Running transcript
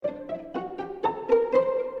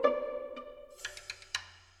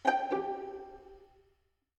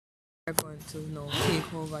to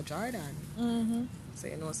take over Jordan. Mm-hmm.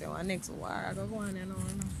 So say our next war I go on,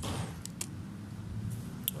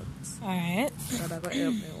 But Alright. God I go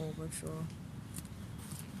help me overthrow.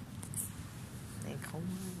 Like come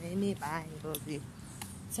on, anybody, baby.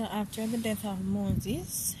 So after the death of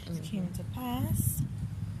Moses, it came to pass.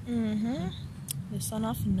 The son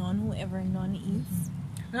of Nun, whoever Nun is.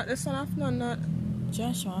 Not the son of Nun, not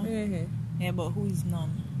Joshua. yeah. Yeah, but who is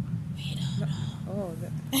Nun? We don't know. Oh,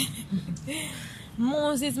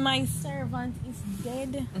 Moses, my servant, is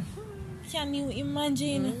dead. Can you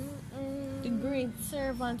imagine? The great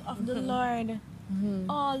servant of the Lord.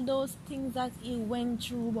 All those things that he went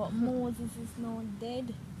through, but Moses is now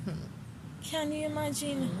dead. Can you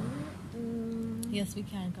imagine? Yes, we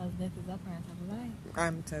can, because death is a part of life.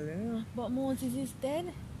 I'm telling you. But Moses is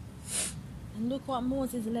dead. And look what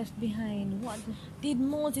Moses left behind. What did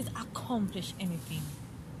Moses accomplish anything?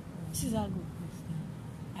 This is a good question,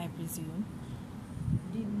 I presume.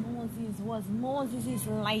 Was Moses'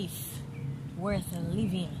 life worth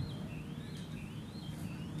living?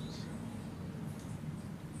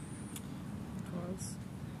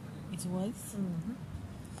 It was?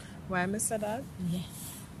 Why I said that? Yes.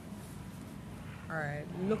 Alright,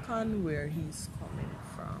 look on where he's coming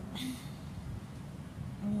from.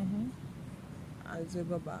 As we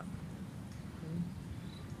go back.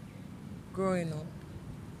 Growing up,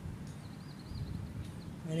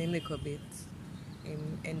 when he little bit, he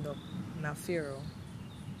end up in a Pharaoh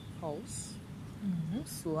house.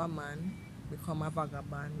 So a man become a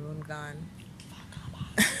vagabond, run gone.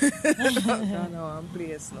 Don't know one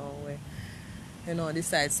place now where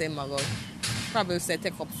decide say go probably say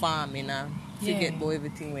take up farming and forget about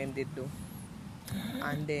everything when they do.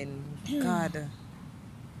 And then God,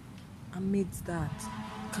 amidst that,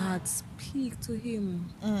 God speak to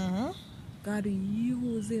him. God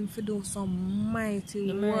use him to do some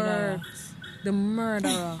mighty works. The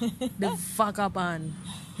murderer, the vagabond.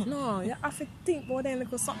 No, you have to think about them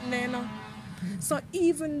because something there now. So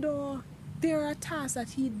even though there are tasks that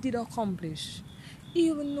he did accomplish,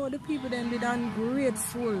 even though the people then did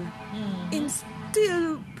ungrateful, him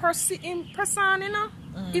still pressing,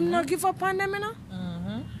 him not give up on them,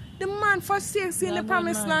 The man forsakes in the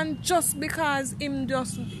promised land just because him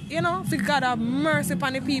just, for God have mercy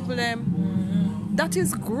upon the people them. That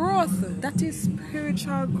is growth. That is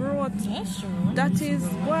spiritual growth. That's true. That is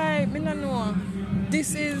why me no know.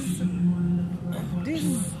 This is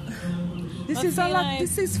a lot. Like,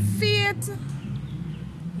 this is faith.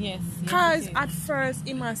 Yes. Because at first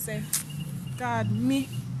he must say, God, me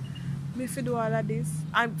fi do all of this.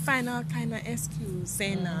 And find all kind of excuse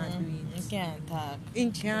saying not do it. You can't talk. He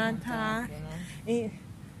can't talk.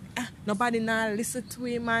 Nobody now listen to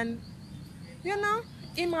him and he had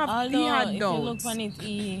if doubts. you look on it,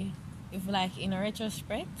 if like in a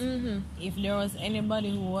retrospect, if there was anybody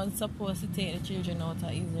who was supposed to take the children out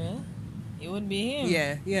of Israel, it would be him.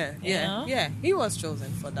 Yeah. He was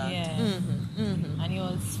chosen for that. Yeah. And he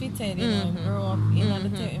was fitted, he grew up,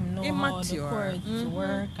 him know how the courts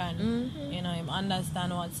work and, him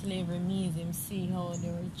understand what slavery means, him see how they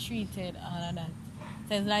were treated, all of that.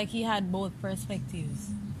 So it's like he had both perspectives,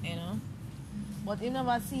 But he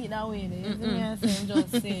never see it that way. Him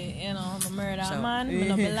just say, I murder a man, I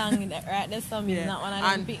don't belong in that right there, so me not one of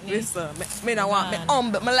them picnics. Listen, me don't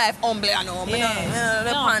want my life humble, I know. Me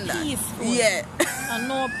no, peaceful. Yeah. And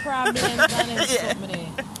no problems and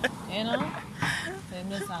everything there. So him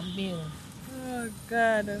just a bill. Oh,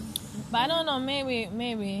 God. But I don't know,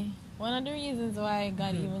 maybe one of the reasons why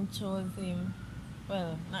God even chose him,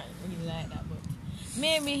 well, not really like that, but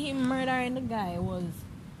maybe him murdering the guy was,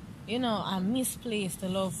 a misplaced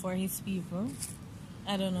love for his people.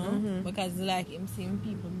 I don't know. Because like him seeing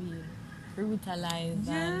people being brutalized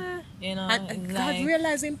and and God like,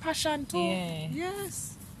 realizing passion too. Yeah.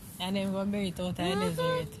 Yes. And then go bury it out in the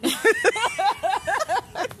desert.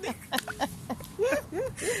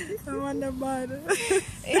 I wonder about it.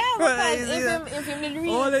 Yeah, because if him did really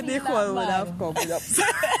all the feel cold would that have bad. come up.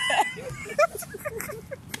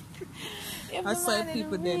 If I the saw man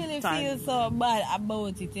people really then feel so bad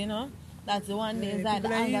about it, that's the one day that the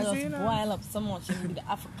people are anger easy, just boil up so much and you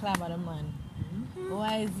have to clap at the man.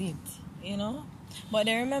 Why is it, But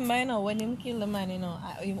I remember, when him kill the man,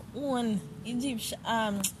 him own Egyptian,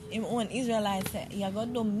 him own Israelites said, you got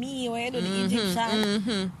to do me, where you do the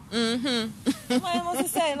Egyptian. I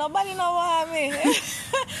must say, nobody know want me.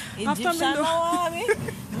 Egyptian don't want me.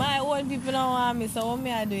 My own people don't want me, so what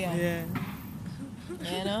me I do? Yeah.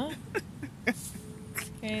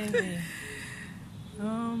 Crazy.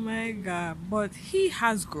 Oh my God. But he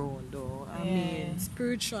has grown though. I mean,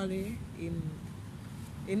 spiritually,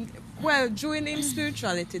 During him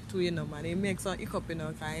spirituality too, you know, man, he makes some hiccup, you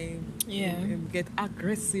know, him get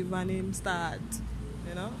aggressive and him start,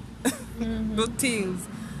 you know, do things.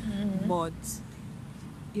 But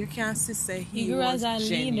you can see say he was as a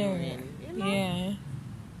genuine, leader. You know? Yeah.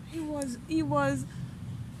 He was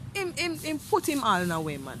him put him all in a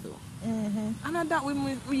way, man, though. And that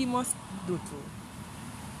we must do too.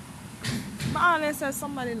 But honestly,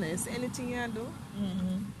 somebody knows anything you do,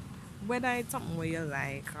 whether it's something where you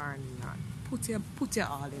like or not, put your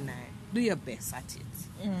all in it. Do your best at it.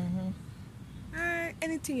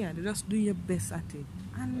 Anything you do, just do your best at it.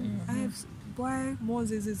 And boy,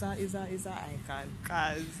 Moses is a icon.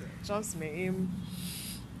 Cause trust me, him.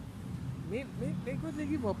 Me go to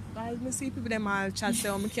give up. Cause me see people them all chat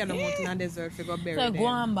say, "Me carry them out in a desert to go bury them." So go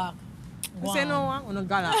on back. I say no one, no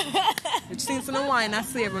gala. It seems to no one in a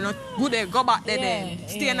slavery, not good there, go back there then.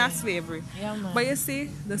 Stay in a slavery. Yeah, man. But you see,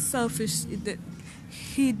 the selfish,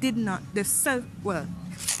 he did not,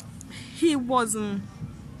 he wasn't,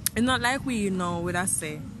 it's not like we, you know, would I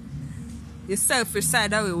say, the selfish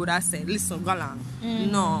side of it would I say, listen, go along.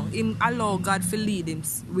 No, him allow God to lead him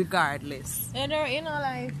regardless. You know,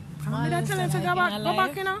 like, I'm going to tell him to go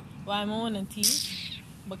back, you know. Why I'm on a teach?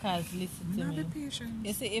 Because listen to me.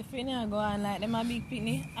 You see, if you go on like them a big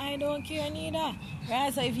picnic, I don't care neither.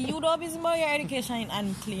 Right? So if you don't business about your education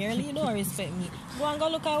and clearly you don't respect me, go and go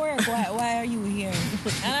look at work. Why are you here?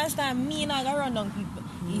 Understand? Me not gonna run down people.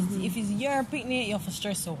 If it's your picnic, you're for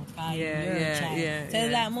stress out. You're a child. So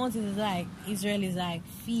it's like Moses is like Israel is like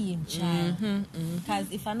feed child. Because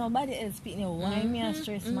if I nobody else picnic, why me a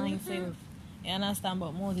stress myself? You understand?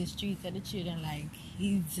 But Moses treated the children like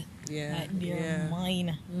his, like they're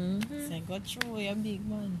mine. So go through your big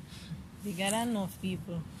man. Bigger than enough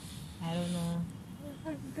people. I don't know.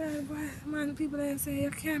 God, boy, man, people that say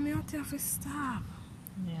you can't me out here for stop.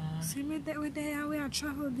 Yeah. See me that we there and we are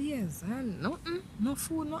travel days and nothing, no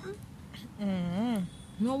food, nothing.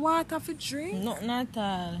 No water for drink. Nothing at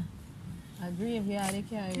all. A graveyard they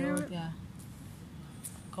carry you out here.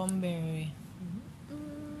 Come bury.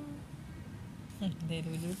 They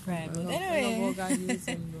do pride. But anyway.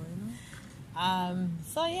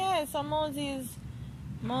 So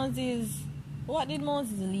Moses, what did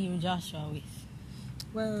Moses leave Joshua with?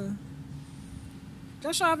 Well,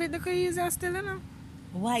 Joshua have it the easier still, you know.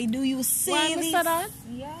 Why do you say Why this? Say that?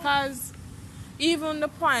 Yeah. Because even the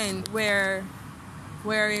point where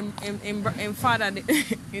in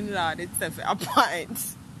father-in-law itself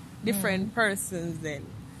appoints different persons then.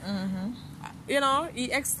 You know, he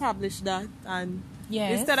established that, and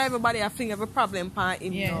instead of everybody having every problem upon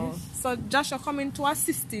him, you know. So Joshua come into a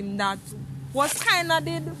system that was kind of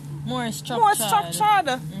did more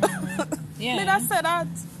structured. Yeah. Did I say that?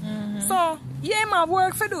 So yeah, my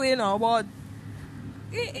work for do, you know, but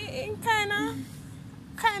it kind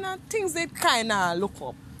of things that kind of look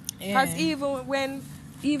up. Because even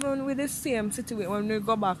with the same situation, when we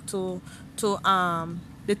go back to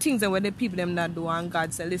the things that were the people them that do, and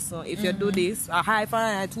God said, listen, if you do this, a high for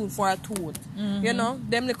a tooth for a tooth. You know,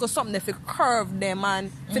 them little something if you curve them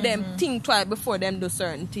and for them think twice before them do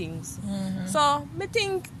certain things. So me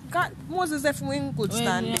think God, Moses definitely in good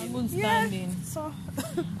standing. Yeah. So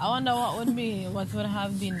I wonder what would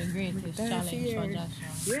have been the greatest challenge for Joshua.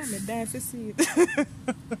 Yeah, me die for see it.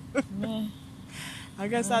 I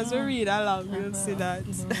guess as we read along, we'll see that.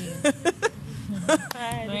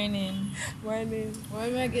 Morning. Why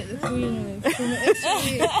do I get the queen?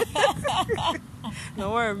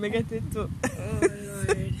 No worry, me get it too. Oh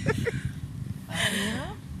Lord.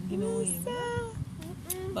 You know.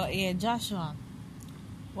 But yeah, Joshua.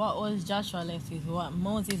 What was Joshua left with? What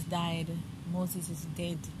Moses died. Moses is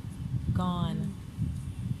dead, gone.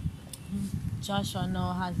 Joshua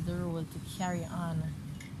now has the role to carry on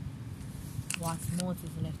what Moses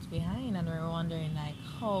left behind, and we're wondering like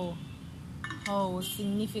how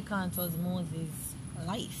significant was Moses'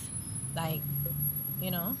 life? Like,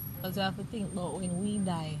 you know, because we have to think about when we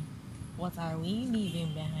die, what are we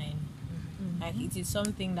leaving behind? Like, it is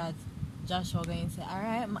something that Joshua going to say,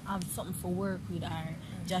 alright, I have something for work with, or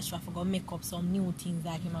Joshua for go make up some new things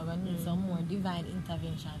like him, I'm going to need some more divine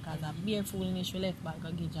intervention, because a bare foolishness we left back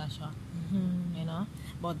go give Joshua. You know?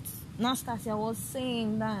 But Nastasia was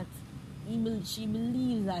saying that she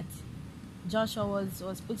believes that Joshua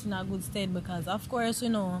was put in a good stead because, of course, you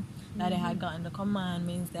know that they had gotten the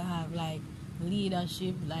commandments. They have like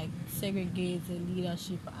leadership, like segregated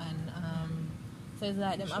leadership, and so it's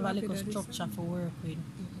like them have a little structure for work with,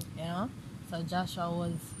 you know. So Joshua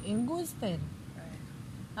was in good stead,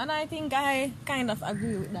 and I think I kind of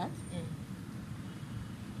agree with that.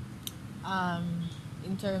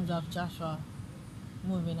 In terms of Joshua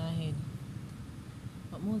moving ahead.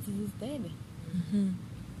 But Moses is dead.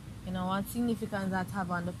 You know, what significance that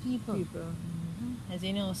have on the people? As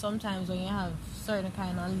you know, sometimes when you have certain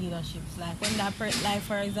kind of leaderships, like when that like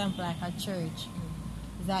for example, like a church,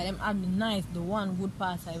 it's like them have the nice, the one good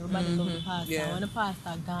pastor, everybody love the pastor. Yeah. When the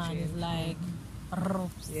pastor gone, it's like,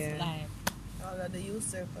 like all of the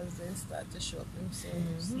usurpers then start to show up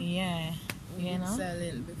themselves. Yeah, you know.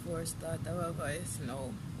 Silent before start our voice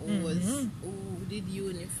now. Who did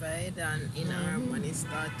unified and in harmony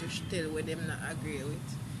start to tell what them not agree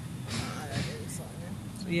with. All of them so,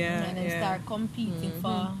 yeah. And then start competing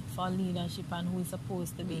for leadership and who is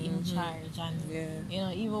supposed to be in charge. And you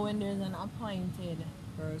know, even when there's an appointed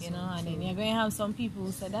person, you know, and then you're going to have some people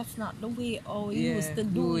who say that's not the way we used to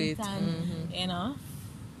do it. And you know.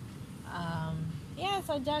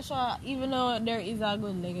 So Joshua, even though there is a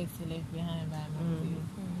good legacy left behind by Matthew,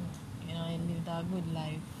 you know, he lived a good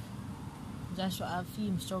life. Joshua have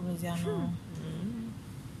few struggles, you know,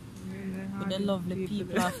 with the lovely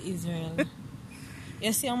people of Israel.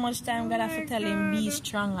 You see how much time God have to tell him be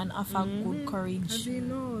strong and have a good courage. He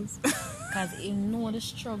knows. Because he know the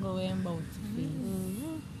struggle we're about to face.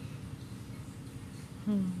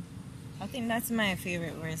 I think that's my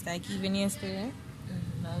favorite verse. Like even yesterday,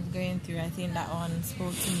 I was going through, I think that one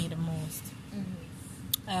spoke to me the most.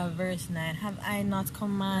 Verse 9, have I not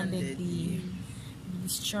commanded thee? Be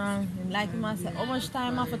strong. And like him, I said, how much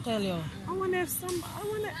time I have to tell you?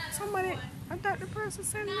 I thought the person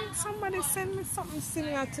somebody send me something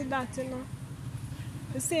similar to that, you know.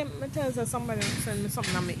 The same, I tell you, somebody send me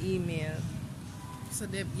something on my email. So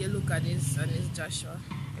you look at this and it's Joshua.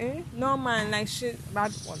 No man, like shit,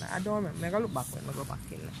 bad one. I don't remember. I gotta look back when I go back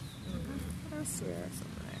in. I swear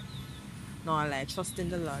something like. No, I like trust in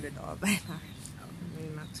the Lord with all my heart.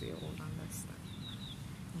 Not to your own understand.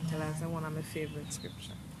 Until I say one of my favorite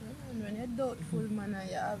scripture. When you're doubtful, man, and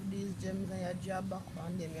you have these gems and you draw back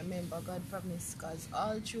on them, you remember God promised, because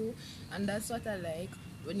all true. And that's what I like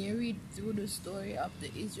when you read through the story of the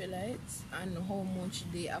Israelites and how much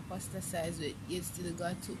they apostatized, yet still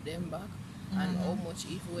God took them back. And how much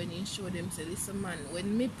even when he showed them, say, listen man,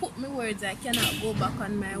 when me put my words, I cannot go back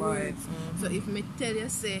on my words. So if me tell you,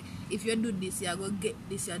 say, if you do this, you're going to get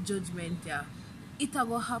this, your judgment, yeah. It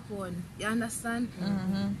will happen, you understand?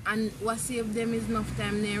 And what saved them is enough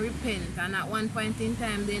time they repent, and at one point in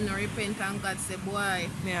time they no repent and God say, boy,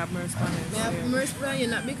 may I have mercy on you. May I have mercy on you,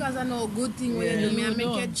 not because I know good thing where you do, me I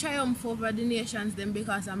make you triumph over the nations then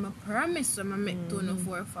because I'm a promise when I make to no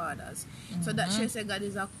forefathers. So that she say God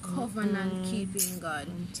is a covenant keeping God.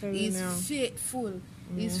 He's faithful.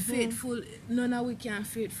 He's faithful. None of we can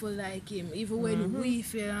faithful like him. Even when we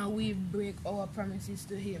fail and we break our promises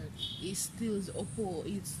to him, he still uphold.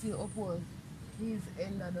 He still upholds his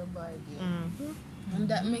end of the Bible. And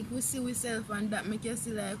that make we see ourselves, and that make you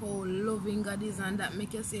see like how loving God is, and that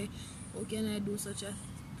make you say, how can I do such a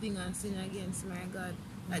thing and sin against my God?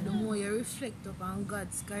 Like the more you reflect upon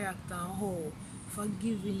God's character and how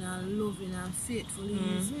forgiving and loving and faithful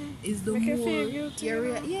is the make more you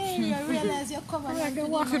realize you're covered like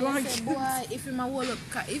and say, boy, if you're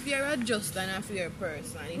if you're a just and a fair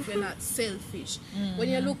person, if you're not selfish, when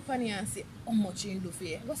you look upon you and say how much you do for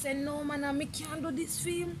you, go say, no man, I can't do this for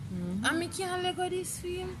him, I can't let go this for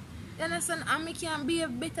him, you understand? I can't be a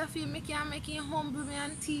better for him, I can't make him humble me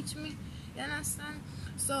and teach me, you understand?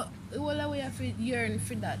 So all the way I feel yearn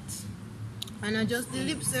for that. And not just the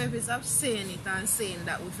lip service of saying it and saying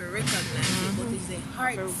that we feel recognize it, but it's a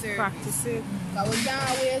heart service. Practice it. Because we don't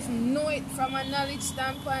always know it from a knowledge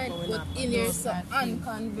standpoint, but in yourself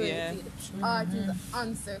unconverted, heart is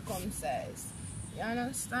uncircumcised. You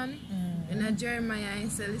understand? In Jeremiah, he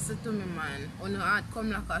said, listen to me, man. On your heart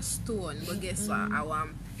come like a stone, but guess what? I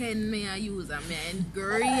want pen me a use and me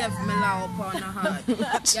engrave me law upon the heart.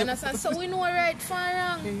 You understand? So we know right from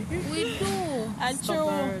wrong. We do. And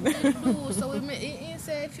true. We do. So he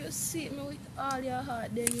said, if you seek me with all your heart,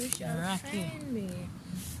 then you shall find me.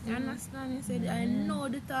 You understand? He said, I know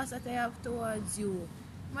the task that I have towards you.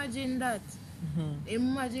 Imagine that.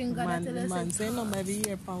 Imagine God tell us. Man, say no, maybe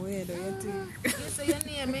here for where do you think? You say your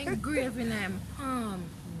name engraved in my palm.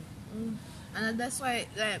 And that's why,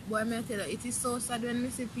 like, boy, I tell you, it is so sad when we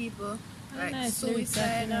see people like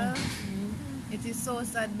suicidal. It is so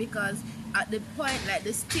sad because at the point, like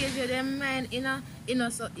the stage of their mind, it's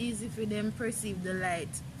not so easy for them perceive the light.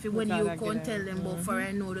 For when you can't tell them, but for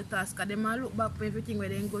I know the task, because they might look back for everything where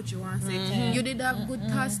they go through and say, you did have good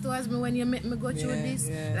task towards me when you make me go through this.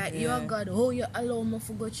 Like, you're God, oh, you allow me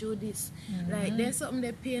to go through this. Like, there's something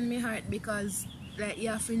that pain me heart because, like, you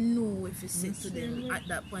have to know if you sit to them at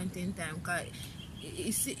that point in time. Because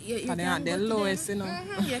you see, you And can they're go the to lowest, them. you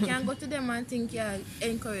know. You can go to them and think you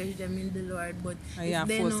encourage them in the Lord, but Yeah, if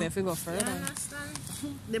they force know, them to go you further. understand?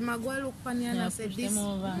 They might go look on you and say,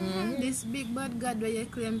 this big bad God where you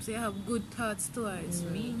claim to have good thoughts towards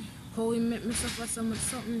me, how he make me suffer so much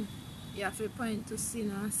something. You have to point to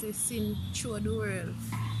sin and say sin through the world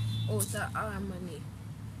out of harmony,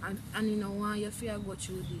 and you know why you fear go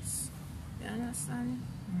through this. You understand?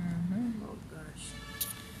 Oh gosh.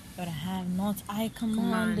 But have not I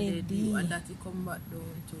commanded thee. And that he come back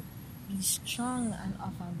down to. Be strong and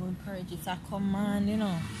of a good courage. It's a command, you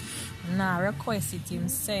know. Nah, request it him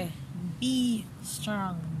say, be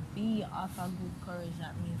strong, be of a good courage.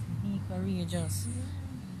 That means be courageous.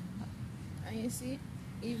 And you see,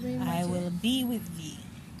 even I will be with thee.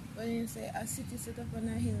 when you say a city set up on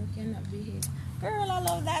a hill cannot be hid. Girl, I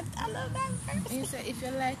love that. I love that verse. And you say if you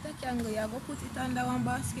light a candle, you go put it under one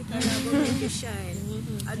basket and you go make it shine.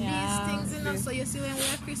 And these things, you know, so you see when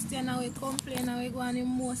we're Christian and we complain and we go on in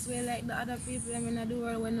most way like the other people in the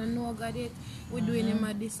world when we know God it, we're doing him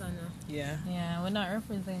a dishonor. Yeah. Yeah, we're not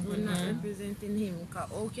representing We're not representing him. Because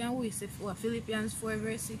how can we say Philippians 4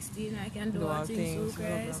 verse 16, I can do all things through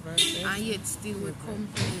Christ, and yet still we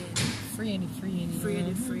complain. Free.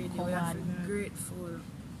 We have to be grateful.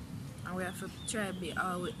 And we have to try to be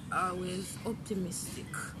always optimistic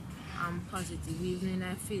and positive, even in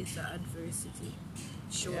the face of adversity.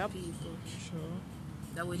 Show people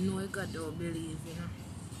that we know God don't believe, you know.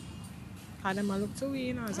 How them look to we,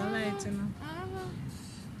 you know, as a light, you know.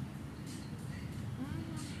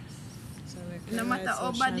 So like No matter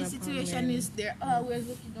how bad the situation is. is, they're always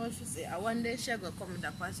looking out for say, one day she'll go come with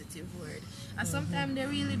a positive word. And sometimes they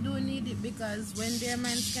really do need it because when their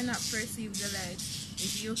minds cannot perceive the light,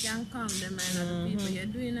 if you can calm the mind of the people, you're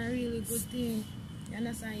doing a really good thing. You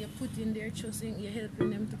understand? You're putting their trust in, you're helping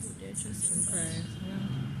them to put their trust in Christ.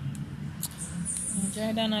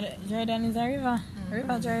 Jordan is a river.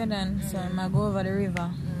 River Jordan. So I'm going to go over the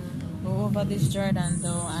river. Go over this Jordan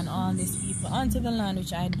though and all these people unto the land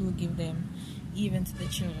which I do give them, even to the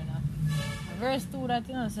children of verse 2 that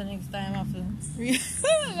you know, so next time I have to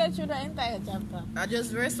get through the entire chapter. I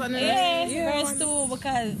just verse 1 verse 2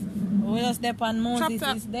 because we just step on Moses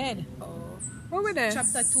is dead. What were there?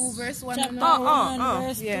 Chapter 2 verse 1. Chapter 1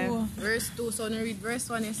 verse 2. Verse 2, so we read verse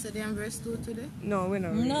 1 yesterday and verse 2 today? No, we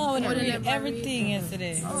don't read. No, we didn't read everything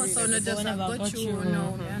yesterday. Oh, so we just have got through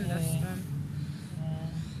now, we understand.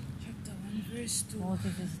 Chapter 1 verse 2.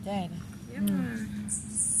 Moses is dead. Yeah, man.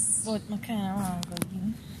 But I kind of want to go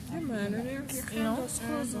again. Yeah, man. You know? So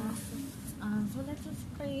let us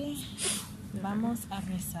pray. Vamos a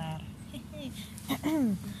rezar.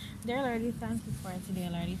 Dear Lord, we thank you for today,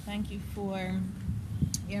 Lord. We thank you for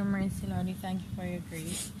your mercy, Lord. We thank you for your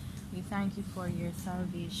grace. We thank you for your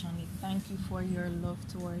salvation. We thank you for your love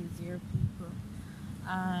towards your people.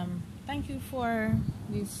 Thank you for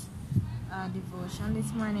this devotion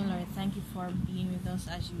this morning, Lord. Thank you for being with us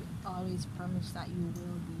as you always promised that you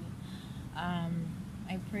will be.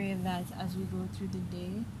 I pray that as we go through the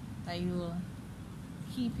day, that you will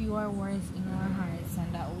keep your words in our hearts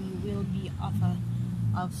and that we will be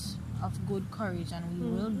of good courage and we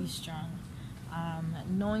will be strong,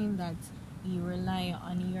 knowing that we rely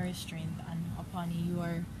on your strength and upon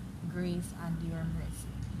your grace and your mercy.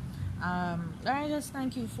 Lord, I just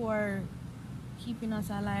thank you for keeping us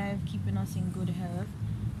alive, keeping us in good health,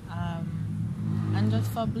 and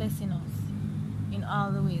just for blessing us in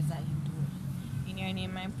all the ways that you do. In your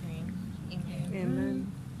name I pray.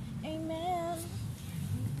 Amen. Amen.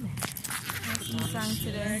 Let's sing song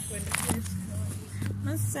today.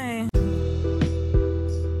 Let's say.